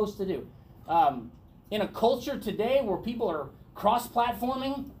I'm supposed to do. In a culture today where people are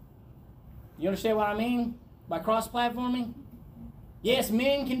cross-platforming, you understand what I mean by cross-platforming? Yes,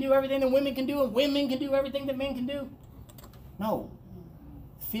 men can do everything that women can do, and women can do everything that men can do. No.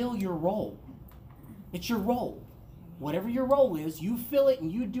 Fill your role. It's your role. Whatever your role is, you fill it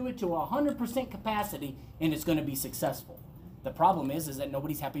and you do it to 100% capacity, and it's going to be successful. The problem is that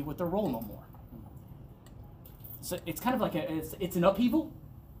nobody's happy with their role no more. So it's kind of like it's an upheaval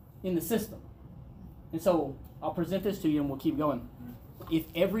in the system. And so I'll present this to you and we'll keep going. If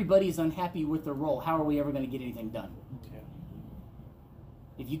everybody's unhappy with their role, how are we ever going to get anything done?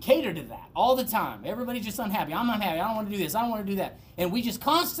 If you cater to that all the time, everybody's just unhappy. I'm unhappy. I don't want to do this. I don't want to do that. And we just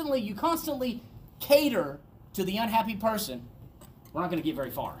constantly cater to the unhappy person, we're not going to get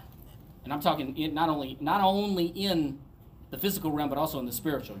very far. And I'm talking not only in the physical realm, but also in the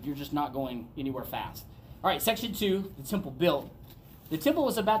spiritual. You're just not going anywhere fast. All right, section 2, the temple built. The temple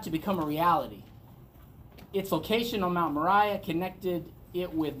was about to become a reality. Its location on Mount Moriah connected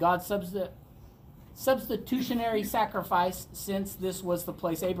it with God's substitutionary sacrifice, since this was the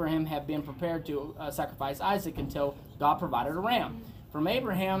place Abraham had been prepared to sacrifice Isaac until God provided a ram. From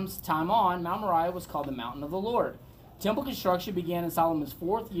Abraham's time on, Mount Moriah was called the Mountain of the Lord. Temple construction began in Solomon's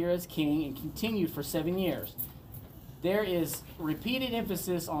 4th year as king and continued for 7 years. There is repeated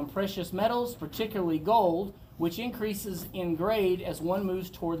emphasis on precious metals, particularly gold, which increases in grade as one moves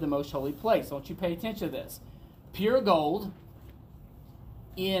toward the most holy place. I want you to pay attention to this. Pure gold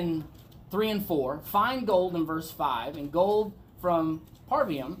in 3 and 4, fine gold in verse 5, and gold from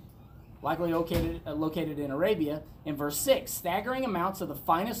Parvium, likely located in Arabia, in verse 6. Staggering amounts of the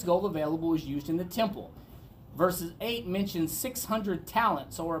finest gold available was used in the temple. Verses 8 mentions 600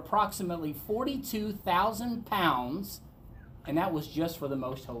 talents, or approximately 42,000 pounds, and that was just for the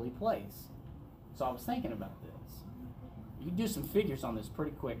most holy place. So I was thinking about this. You can do some figures on this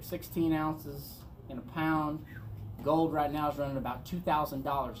pretty quick. 16 ounces in a pound. Gold right now is running about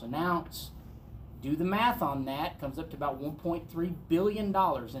 $2,000 an ounce. Do the math on that. Comes up to about $1.3 billion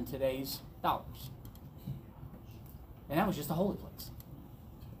in today's dollars. And that was just the holy place.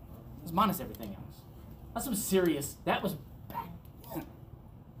 It's minus everything else. That's some serious, that was back then.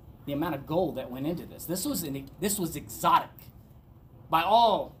 The amount of gold that went into this. This was exotic. By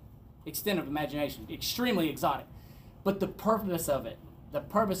all extent of imagination. Extremely exotic. But the purpose of it,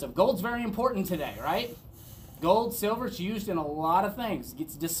 gold's very important today, right? Gold, silver, it's used in a lot of things. It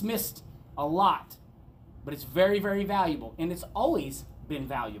gets dismissed a lot. But it's very, very valuable. And it's always been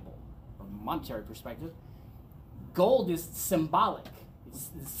valuable from a monetary perspective. Gold is symbolic.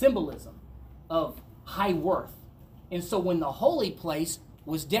 It's symbolism of high worth. And so when the holy place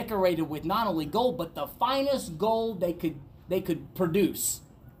was decorated with not only gold, but the finest gold they could produce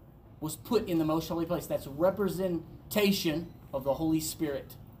was put in the most holy place. That's a representation of the Holy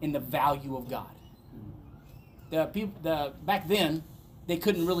Spirit and the value of God. Back then, they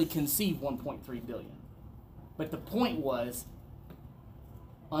couldn't really conceive 1.3 billion. But the point was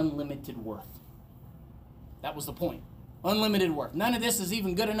unlimited worth. That was the point. Unlimited worth. None of this is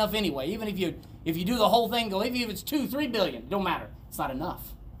even good enough anyway. Even if you do the whole thing, even if it's 2-3 billion, it don't matter. It's not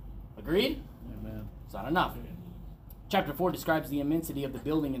enough. Agreed? Amen. It's not enough. Chapter 4 describes the immensity of the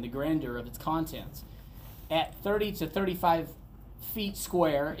building and the grandeur of its contents. At 30 to 35 feet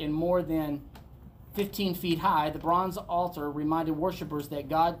square and more than 15 feet high, the bronze altar reminded worshipers that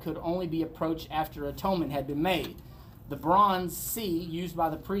God could only be approached after atonement had been made. The bronze sea used by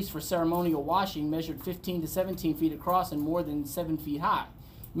the priests for ceremonial washing measured 15 to 17 feet across and more than 7 feet high.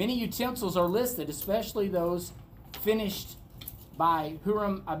 Many utensils are listed, especially those finished by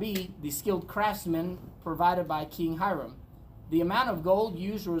Huram-Abi, the skilled craftsman provided by King Hiram. The amount of gold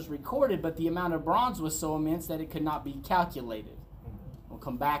used was recorded, but the amount of bronze was so immense that it could not be calculated. We'll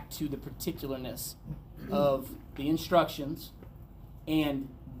come back to the particularness of the instructions and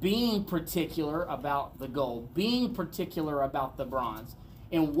being particular about the gold, being particular about the bronze,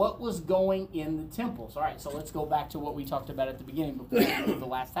 and what was going in the temples. All right, so let's go back to what we talked about at the beginning before the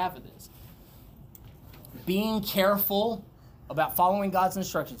last half of this. Being careful about following God's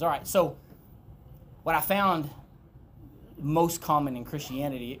instructions. All right, so what I found most common in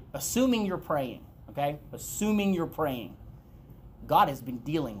Christianity, assuming you're praying, okay? Assuming you're praying, God has been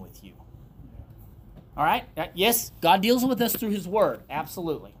dealing with you. All right? Yes, God deals with us through his word.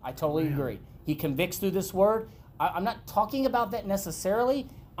 Absolutely. I totally agree. He convicts through this word. I'm not talking about that necessarily.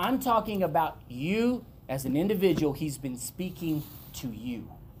 I'm talking about you as an individual. He's been speaking to you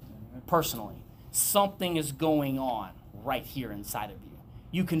personally. Something is going on right here inside of you.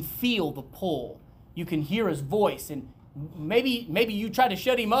 You can feel the pull. You can hear his voice. And maybe you try to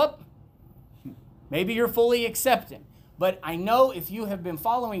shut him up. Maybe you're fully accepting. But I know if you have been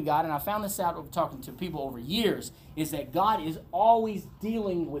following God, and I found this out over talking to people over years, is that God is always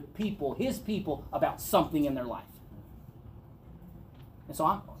dealing with people, his people, about something in their life. And so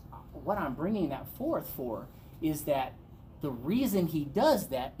what I'm bringing that forth for is that the reason he does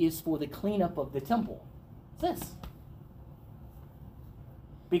that is for the cleanup of the temple. It's this.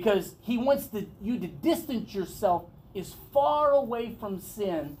 Because he wants you to distance yourself as far away from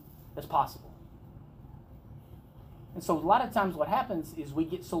sin as possible. And so a lot of times what happens is we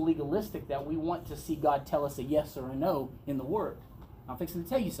get so legalistic that we want to see God tell us a yes or a no in the Word. I'm fixing to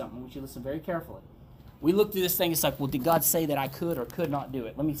tell you something. I want you to listen very carefully. We look through this thing, it's like, well, did God say that I could or could not do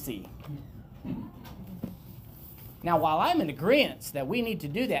it? Let me see. Now, while I'm in agreement that we need to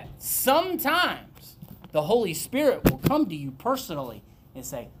do that, sometimes the Holy Spirit will come to you personally and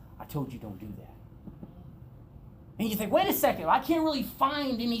say, I told you don't do that. And you think, wait a second, I can't really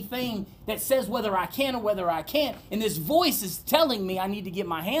find anything that says whether I can or whether I can't. And this voice is telling me I need to get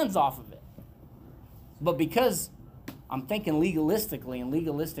my hands off of it. But because I'm thinking legalistically and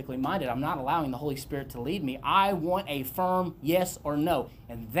legalistically minded, I'm not allowing the Holy Spirit to lead me. I want a firm yes or no.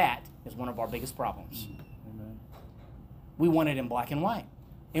 And that is one of our biggest problems. Amen. We want it in black and white.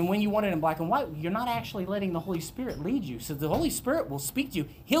 And when you want it in black and white, you're not actually letting the Holy Spirit lead you. So the Holy Spirit will speak to you.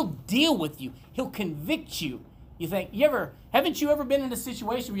 He'll deal with you. He'll convict you. You think, haven't you ever been in a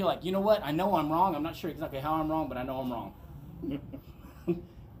situation where you're like, you know what, I know I'm wrong. I'm not sure exactly how I'm wrong, but I know I'm wrong.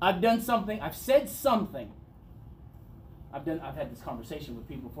 I've done something. I've said something. I've had this conversation with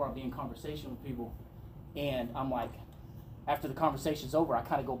people before. I'll be in conversation with people, and I'm like, after the conversation's over, I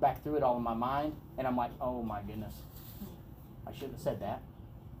kind of go back through it all in my mind, and I'm like, oh my goodness, I shouldn't have said that.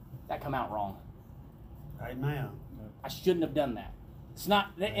 That come out wrong. Amen. I shouldn't have done that. It's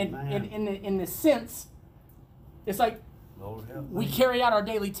not, in the sense, it's like we carry out our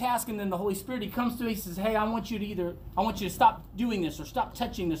daily task, and then the Holy Spirit, he comes to me, he says, hey, I want you to stop doing this, or stop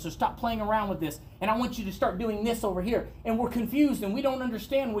touching this, or stop playing around with this, and I want you to start doing this over here. And we're confused, and we don't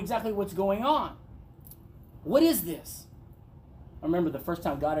understand exactly what's going on. What is this? I remember the first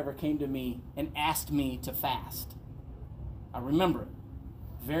time God ever came to me and asked me to fast. I remember it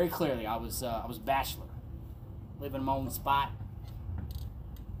very clearly. I was bachelor, living in my own spot.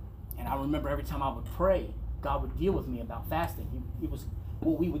 And I remember every time I would pray, God would deal with me about fasting. It was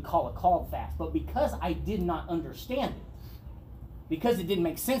what we would call a called fast. But because I did not understand it, because it didn't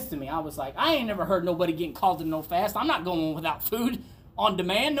make sense to me, I was like, I ain't never heard nobody getting called to no fast. I'm not going without food on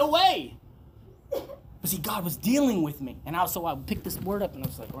demand. No way. But see, God was dealing with me. And so I would pick this word up and I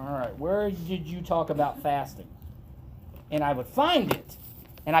was like, all right, where did you talk about fasting? And I would find it.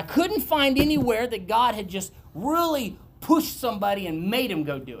 And I couldn't find anywhere that God had just really pushed somebody and made him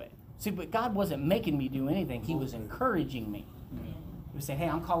go do it. See, but God wasn't making me do anything. He was encouraging me. He was saying, hey,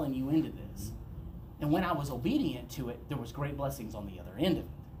 I'm calling you into this. And when I was obedient to it, there was great blessings on the other end of it.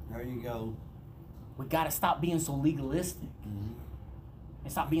 There you go. We got to stop being so legalistic.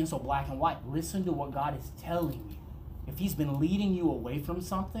 And stop being so black and white. Listen to what God is telling you. If he's been leading you away from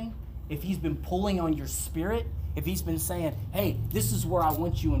something, if he's been pulling on your spirit, if he's been saying, hey, this is where I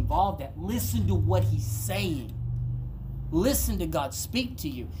want you involved at, listen to what he's saying. Listen to God speak to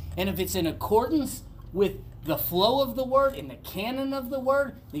you. And if it's in accordance with the flow of the word, in the canon of the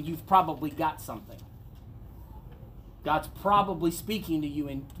word, then you've probably got something. God's probably speaking to you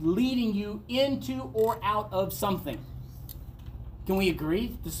and leading you into or out of something. Can we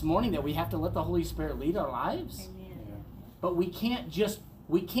agree this morning that we have to let the Holy Spirit lead our lives? Amen. But we can't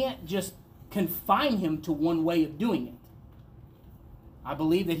just confine him to one way of doing it. I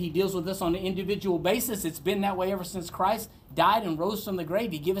believe that he deals with us on an individual basis. It's been that way ever since Christ died and rose from the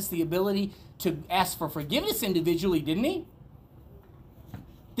grave. He gave us the ability to ask for forgiveness individually, didn't he?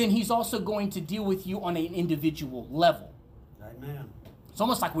 Then he's also going to deal with you on an individual level. Amen. It's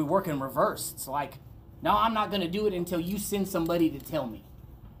almost like we work in reverse. It's like, no, I'm not going to do it until you send somebody to tell me.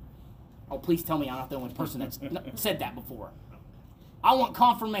 Oh, please tell me I'm not the only person that's said that before. I want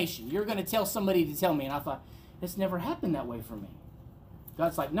confirmation. You're going to tell somebody to tell me. And I thought, it's never happened that way for me.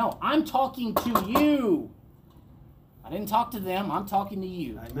 God's like, no, I'm talking to you. I didn't talk to them. I'm talking to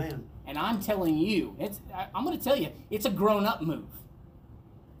you. Amen. And I'm telling you, I'm going to tell you, it's a grown-up move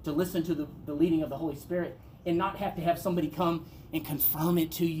to listen to the leading of the Holy Spirit and not have to have somebody come and confirm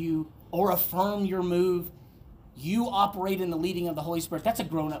it to you or affirm your move. You operate in the leading of the Holy Spirit. That's a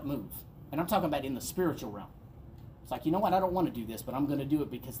grown-up move. And I'm talking about in the spiritual realm. It's like, you know what, I don't want to do this, but I'm going to do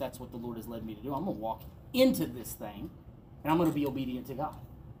it because that's what the Lord has led me to do. I'm going to walk into this thing, and I'm going to be obedient to God,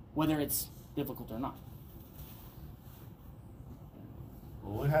 whether it's difficult or not.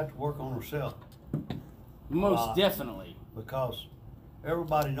 Well, we have to work on ourselves. Most definitely. Because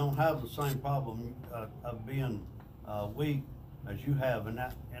everybody don't have the same problem of being weak as you have in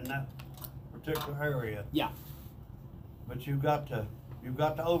that particular area. Yeah. But you've got to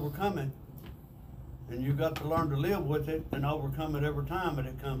overcome it, and you've got to learn to live with it and overcome it every time that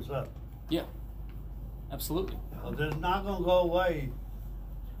it comes up. Yeah. Absolutely. Well, it's not going to go away,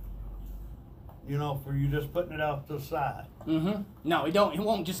 you know, for you just putting it off to the side. Mm-hmm. No, it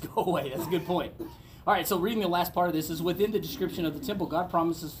won't just go away. That's a good point. All right, so reading the last part of this is within the description of the temple, God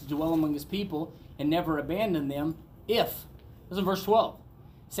promises to dwell among his people and never abandon them if. This is in verse 12.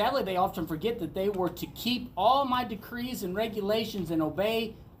 Sadly, they often forget that they were to keep all my decrees and regulations and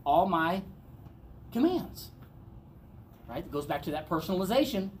obey all my commands. Right? It goes back to that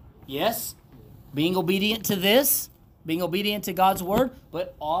personalization. Yes, being obedient to this, being obedient to God's word,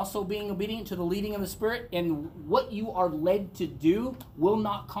 but also being obedient to the leading of the Spirit, and what you are led to do will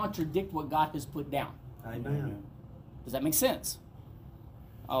not contradict what God has put down. Amen. Does that make sense?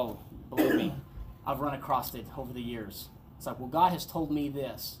 Oh, believe me, I've run across it over the years. It's like, well, God has told me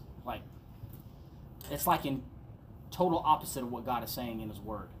this. Like, it's like in total opposite of what God is saying in his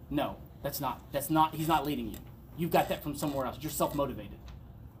word. No, that's not, he's not leading you. You've got that from somewhere else. You're self-motivated.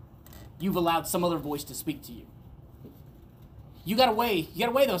 You've allowed some other voice to speak to you. You gotta weigh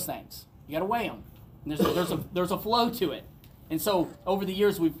those things. You gotta weigh them. And there's a flow to it. And so over the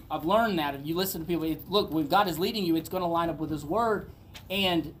years I've learned that. If you listen to people, look, when God is leading you, it's going to line up with his word,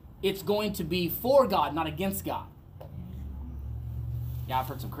 and it's going to be for God, not against God. Yeah, I've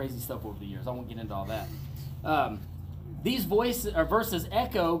heard some crazy stuff over the years. I won't get into all that. These verses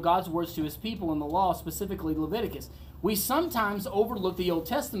echo God's words to his people in the law, specifically Leviticus. We sometimes overlook the Old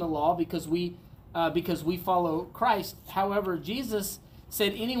Testament law because we follow Christ. However, Jesus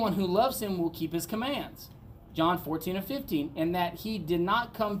said anyone who loves him will keep his commands. John 14 and 15. And that he did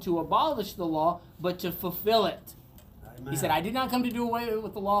not come to abolish the law, but to fulfill it. Amen. He said, I did not come to do away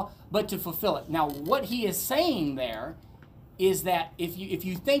with the law, but to fulfill it. Now, what he is saying there is that if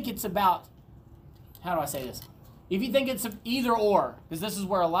you think it's about, how do I say this? If you think it's either or, because this is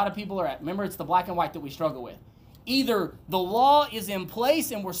where a lot of people are at. Remember, it's the black and white that we struggle with. Either the law is in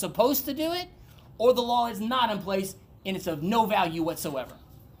place and we're supposed to do it, or the law is not in place and it's of no value whatsoever.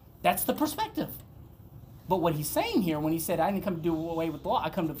 That's the perspective. But what he's saying here, when he said, I didn't come to do away with the law, I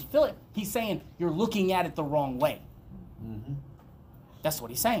come to fulfill it, he's saying you're looking at it the wrong way. Mm-hmm. That's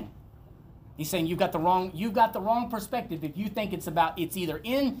what he's saying. He's saying you've got the wrong perspective if you think it's either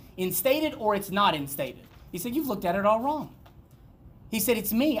instated or it's not instated. He said, you've looked at it all wrong. He said,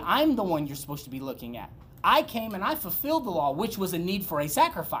 it's me. I'm the one you're supposed to be looking at. I came and I fulfilled the law, which was a need for a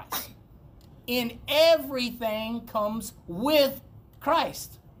sacrifice. And everything comes with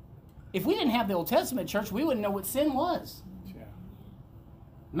Christ. If we didn't have the Old Testament, church, we wouldn't know what sin was. Yeah.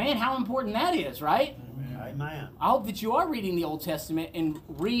 Man, how important that is, right? Amen. I hope that you are reading the Old Testament and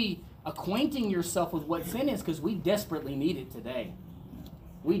reacquainting yourself with what sin is, because we desperately need it today.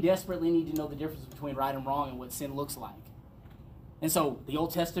 We desperately need to know the difference between right and wrong and what sin looks like. And so the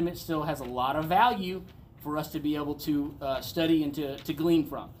Old Testament still has a lot of value for us to be able to study and to glean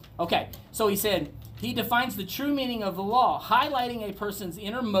from. Okay, so he said, he defines the true meaning of the law, highlighting a person's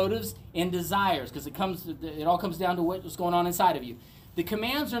inner motives and desires, because it all comes down to what's going on inside of you. The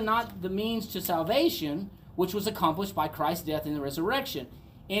commands are not the means to salvation, which was accomplished by Christ's death and the resurrection,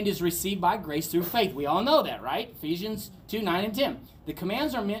 and is received by grace through faith. We all know that, right? Ephesians 2, 9 and 10. The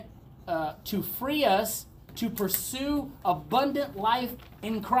commands are meant to free us to pursue abundant life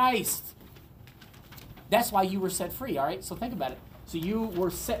in Christ. That's why you were set free, all right? So think about it. So you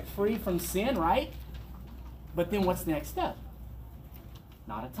were set free from sin, right? But then what's the next step?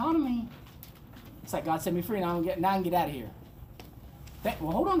 Not autonomy. It's like God set me free, now I can get out of here.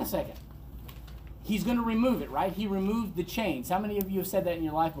 Well, hold on a second. He's going to remove it, right? He removed the chains. How many of you have said that in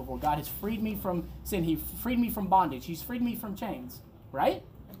your life before? God has freed me from sin. He freed me from bondage. He's freed me from chains, right?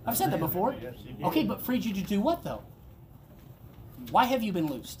 I've said that before. Yes, he did. Okay, but freed you to do what, though? Why have you been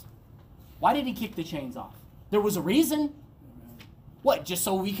loosed? Why did he kick the chains off? There was a reason. What, just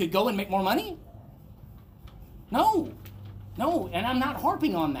so we could go and make more money? No. No, and I'm not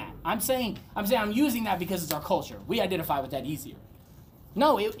harping on that. I'm saying I'm using that because it's our culture. We identify with that easier.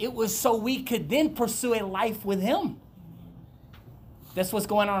 No, it was so we could then pursue a life with him. That's what's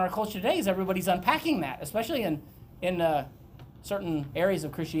going on in our culture today, is everybody's unpacking that, especially in certain areas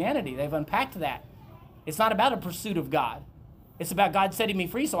of Christianity. They've unpacked that. It's not about a pursuit of God. It's about God setting me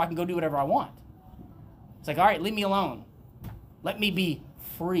free so I can go do whatever I want. It's like, all right, leave me alone. Let me be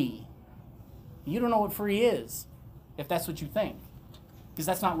free. You don't know what free is, if that's what you think. Because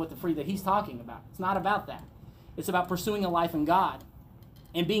that's not what the free that he's talking about. It's not about that. It's about pursuing a life in God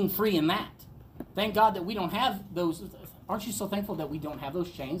and being free in that. Thank God that we don't have those. Aren't you so thankful that we don't have those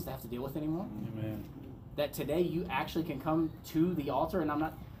chains to have to deal with anymore? Amen. That today you actually can come to the altar, and I'm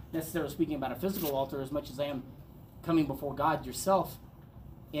not necessarily speaking about a physical altar as much as I am coming before God yourself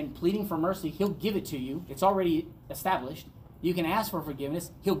and pleading for mercy. He'll give it to you. It's already established. You can ask for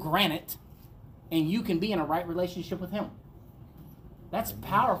forgiveness. He'll grant it. And you can be in a right relationship with him. That's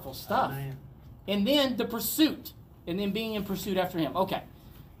powerful stuff. Amen. And then the pursuit. And then being in pursuit after him. Okay.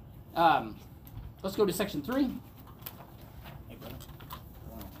 Let's go to section 3. Hey, brother.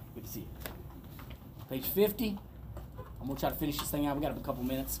 Good to see you. Page 50. I'm going to try to finish this thing out. We got a couple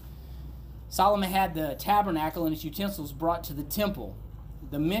minutes. Solomon had the tabernacle and its utensils brought to the temple.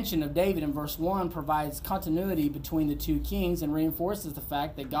 The mention of David in verse 1 provides continuity between the two kings and reinforces the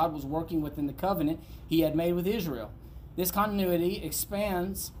fact that God was working within the covenant he had made with Israel. This continuity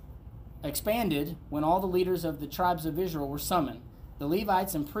expanded when all the leaders of the tribes of Israel were summoned. The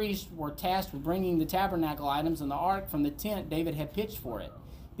Levites and priests were tasked with bringing the tabernacle items and the ark from the tent David had pitched for it.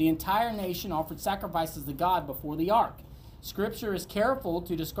 The entire nation offered sacrifices to God before the ark. Scripture is careful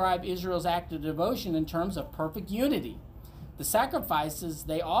to describe Israel's act of devotion in terms of perfect unity. The sacrifices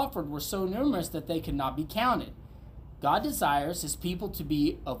they offered were so numerous that they could not be counted. God desires his people to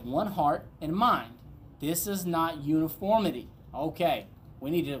be of one heart and mind. This is not uniformity. Okay,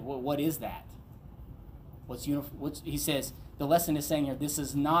 we need to, what is that? He says, the lesson is saying here, this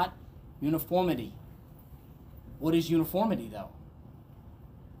is not uniformity. What is uniformity, though?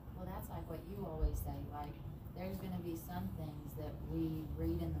 Well, that's like what you always say, like, there's going to be some things that we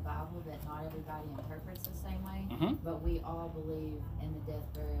read in the Bible that not everybody interprets the same way, but we all believe in the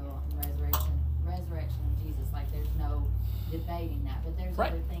death, burial, and resurrection of Jesus. Like, there's no debating that, but there's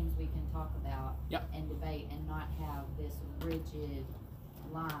other things we can talk about and debate and not have this rigid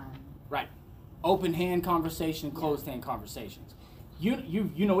line. Right. Open hand conversation, closed hand conversations.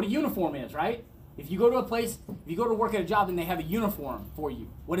 You know what a uniform is, right? If you go to a place, if you go to work at a job and they have a uniform for you,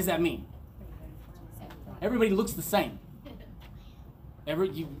 what does that mean? Everybody looks the same.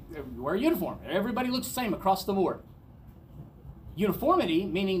 You wear a uniform. Everybody looks the same across the board. Uniformity,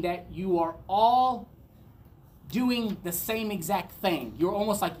 meaning that you are all doing the same exact thing. You're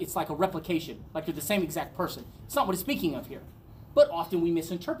almost like, it's like a replication, like you're the same exact person. It's not what it's speaking of here. But often we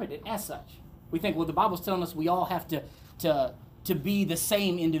misinterpret it as such. We think, well, the Bible's telling us we all have to be the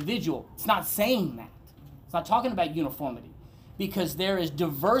same individual. It's not saying that. It's not talking about uniformity. Because there is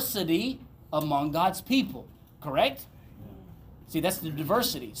diversity among God's people. Correct? See, that's the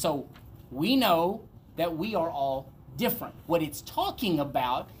diversity. So we know that we are all different. What it's talking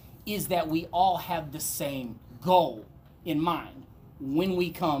about is that we all have the same goal in mind when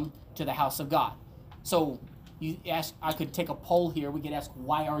we come to the house of God. So you ask, I could take a poll here. We could ask,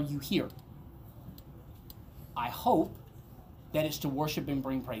 why are you here? I hope that it's to worship and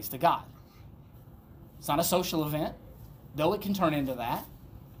bring praise to God. It's not a social event, though it can turn into that.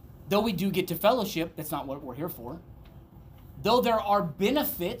 Though we do get to fellowship, that's not what we're here for. Though there are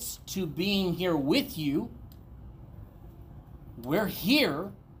benefits to being here with you, we're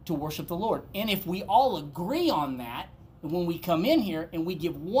here to worship the Lord. And if we all agree on that, when we come in here and we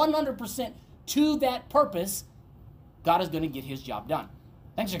give 100% to that purpose, God is going to get his job done.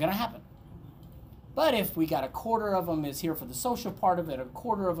 Things are going to happen. But if we got a quarter of them is here for the social part of it, a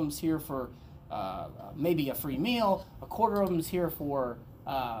quarter of them's here for maybe a free meal, a quarter of them is here for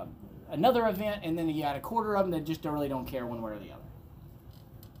another event, and then you got a quarter of them that just really don't care one way or the other.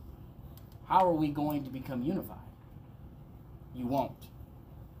 How are we going to become unified? You won't.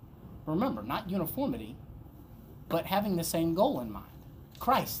 Remember, not uniformity, but having the same goal in mind.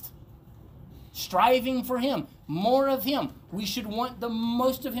 Christ. Striving for Him. More of Him. We should want the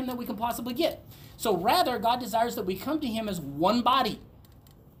most of Him that we can possibly get. So rather, God desires that we come to Him as one body.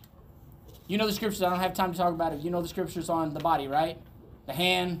 You know the scriptures. I don't have time to talk about it. You know the scriptures on the body, right? The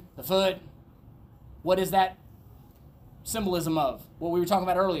hand, the foot. What is that symbolism of? What we were talking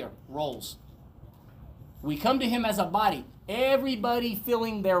about earlier. Roles. We come to Him as a body. Everybody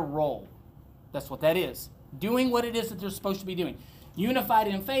filling their role. That's what that is. Doing what it is that they're supposed to be doing. Unified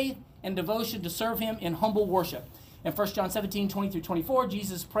in faith and devotion to serve Him in humble worship. In 1 John 17, 20 through 24,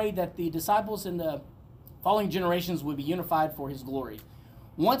 Jesus prayed that the disciples in the following generations would be unified for His glory.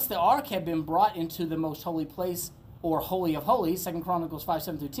 Once the ark had been brought into the most holy place, or Holy of Holies, 2 Chronicles 5,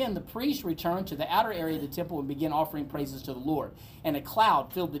 7 through 10, the priest returned to the outer area of the temple and began offering praises to the Lord. And a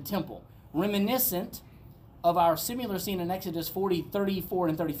cloud filled the temple. Reminiscent of our similar scene in Exodus 40, 34,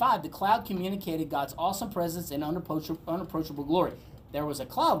 and 35, the cloud communicated God's awesome presence and unapproachable glory. There was a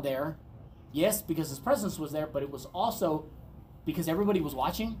cloud there, yes, because His presence was there, but it was also because everybody was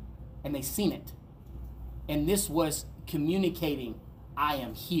watching and they seen it. And this was communicating, I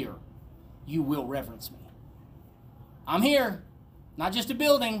am here. You will reverence me. I'm here. Not just a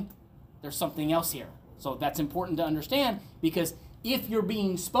building. There's something else here. So that's important to understand, because if you're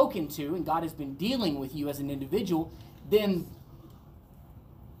being spoken to and God has been dealing with you as an individual, then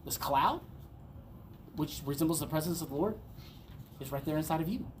this cloud, which resembles the presence of the Lord, is right there inside of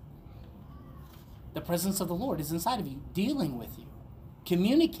you. The presence of the Lord is inside of you, dealing with you,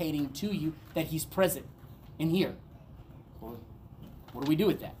 communicating to you that He's present and here. What do we do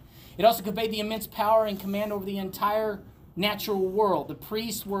with that? It also conveyed the immense power and command over the entire natural world. The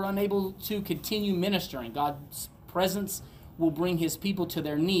priests were unable to continue ministering. God's presence will bring His people to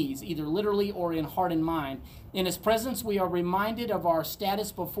their knees, either literally or in heart and mind. In His presence, we are reminded of our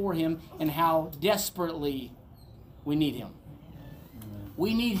status before Him and how desperately we need Him.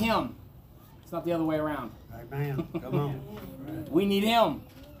 We need Him. It's not the other way around. Amen. Come on. We need Him.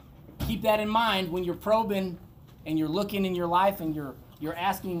 Keep that in mind when you're probing and you're looking in your life and you're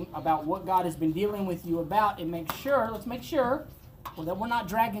asking about what God has been dealing with you about, and let's make sure that we're not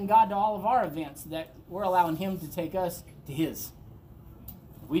dragging God to all of our events, that we're allowing Him to take us to His.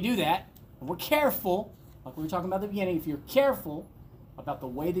 If we do that, and we're careful, like we were talking about at the beginning, if you're careful about the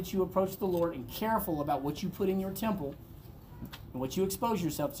way that you approach the Lord and careful about what you put in your temple and what you expose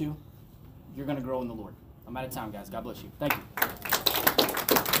yourself to, you're going to grow in the Lord. I'm out of time, guys. God bless you. Thank you.